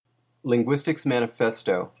Linguistics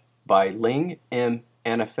Manifesto by Ling M.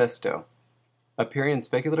 Anifesto, appearing in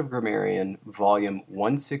Speculative Grammarian, Volume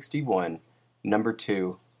 161, Number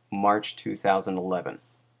 2, March 2011.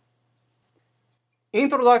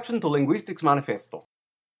 Introduction to Linguistics Manifesto.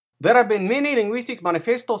 There have been many linguistic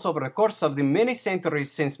manifestos over the course of the many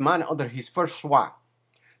centuries since man uttered his first schwa,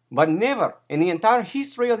 but never in the entire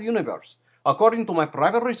history of the universe, according to my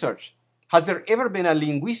private research, has there ever been a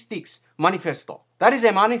linguistics manifesto. That is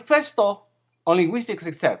a manifesto on linguistics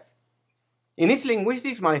itself. In this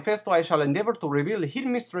linguistics manifesto, I shall endeavor to reveal the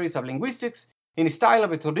hidden mysteries of linguistics in the style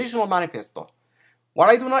of a traditional manifesto. While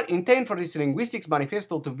I do not intend for this linguistics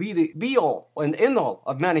manifesto to be the be-all and end-all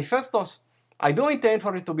of manifestos, I do intend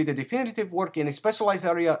for it to be the definitive work in a specialized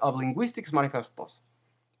area of linguistics manifestos.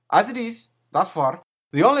 As it is, thus far,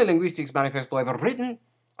 the only linguistics manifesto ever written,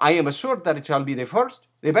 I am assured that it shall be the first,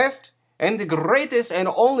 the best, and the greatest and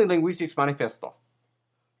only linguistics manifesto.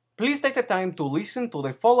 Please take the time to listen to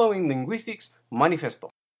the following linguistics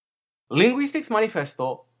manifesto. Linguistics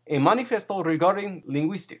manifesto, a manifesto regarding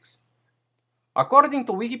linguistics. According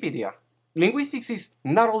to Wikipedia, linguistics is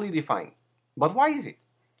narrowly defined. But why is it?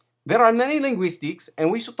 There are many linguistics,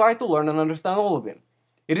 and we should try to learn and understand all of them.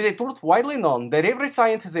 It is a truth widely known that every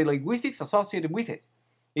science has a linguistics associated with it.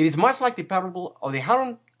 It is much like the parable of the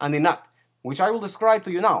heron and the nut, which I will describe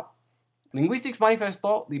to you now. Linguistics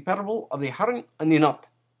Manifesto, the parable of the heron and the nut.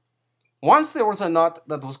 Once there was a nut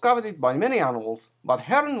that was coveted by many animals, but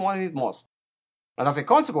heron wanted it most. And as a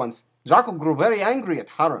consequence, Jacob grew very angry at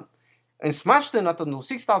heron and smashed the nut into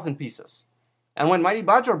 6,000 pieces. And when Mighty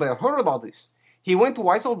Badger Bear heard about this, he went to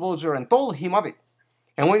Wise Old Vulture and told him of it.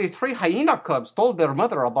 And when the 3 hyena cubs told their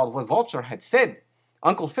mother about what Vulture had said,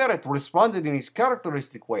 Uncle Ferret responded in his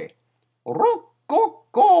characteristic way.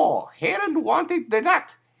 Ro-co-co, heron wanted the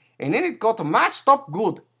nut, and then it got mashed up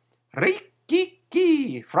good.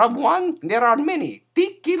 Ri-ki-ki, from one there are many,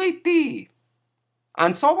 ti-ki-li-ti.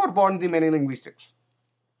 And so were born the many linguistics.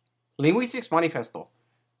 Linguistics Manifesto,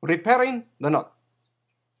 repairing the nut.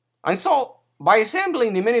 And so, by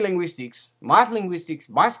assembling the many linguistics, math linguistics,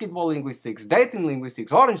 basketball linguistics, dating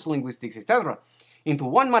linguistics, orange linguistics, etc., into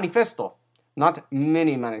one manifesto, not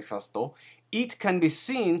many manifesto, it can be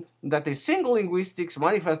seen that a single linguistics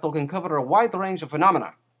manifesto can cover a wide range of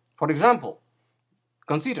phenomena. For example,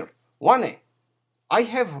 consider 1a. I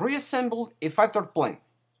have reassembled a fighter plane.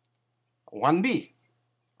 1b.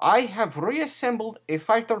 I have reassembled a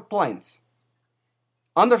fighter planes.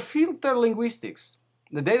 Under filter linguistics,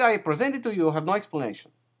 the data I presented to you have no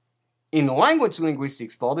explanation. In language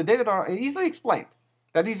linguistics, though, the data are easily explained.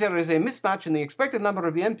 That is, there is a mismatch in the expected number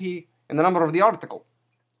of the NP and the number of the article.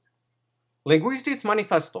 Linguistics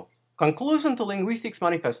Manifesto. Conclusion to Linguistics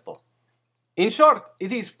Manifesto. In short,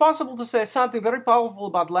 it is possible to say something very powerful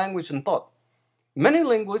about language and thought. Many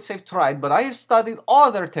linguists have tried, but I have studied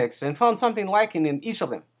all their texts and found something lacking in each of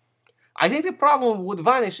them. I think the problem would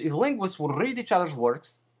vanish if linguists would read each other's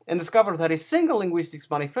works and discover that a single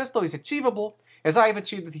linguistics manifesto is achievable as I have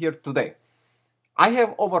achieved it here today. I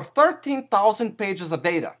have over 13,000 pages of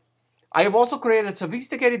data. I have also created a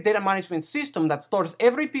sophisticated data management system that stores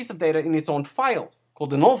every piece of data in its own file, called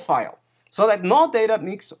the node file, so that no data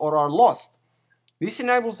mix or are lost. This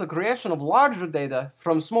enables the creation of larger data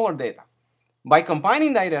from smaller data. By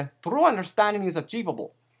combining data, true understanding is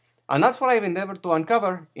achievable, and that's what I have endeavored to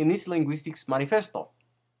uncover in this Linguistics Manifesto.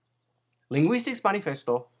 Linguistics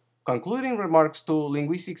Manifesto, concluding remarks to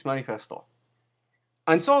Linguistics Manifesto.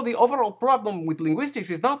 And so the overall problem with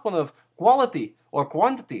linguistics is not one of quality or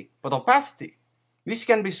quantity, but opacity. This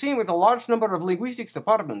can be seen with a large number of linguistics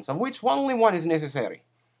departments, of which only one is necessary.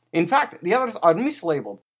 In fact, the others are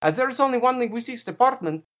mislabeled, as there is only one linguistics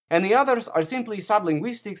department, and the others are simply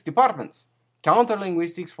sublinguistics departments.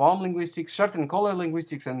 Counterlinguistics, form linguistics, shirt and color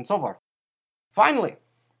linguistics, and so forth. Finally,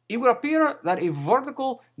 it would appear that a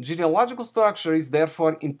vertical genealogical structure is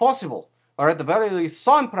therefore impossible, or at the very least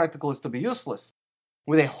so impractical as to be useless.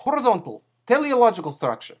 With a horizontal teleological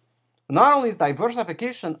structure, not only is diverse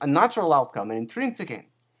application a natural outcome and intrinsic aim,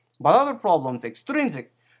 but other problems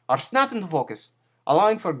extrinsic are snapped into focus,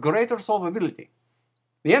 allowing for greater solvability.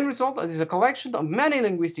 The end result is a collection of many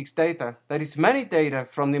linguistics data, that is, many data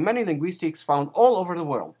from the many linguistics found all over the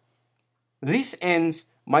world. This ends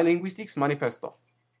my Linguistics Manifesto.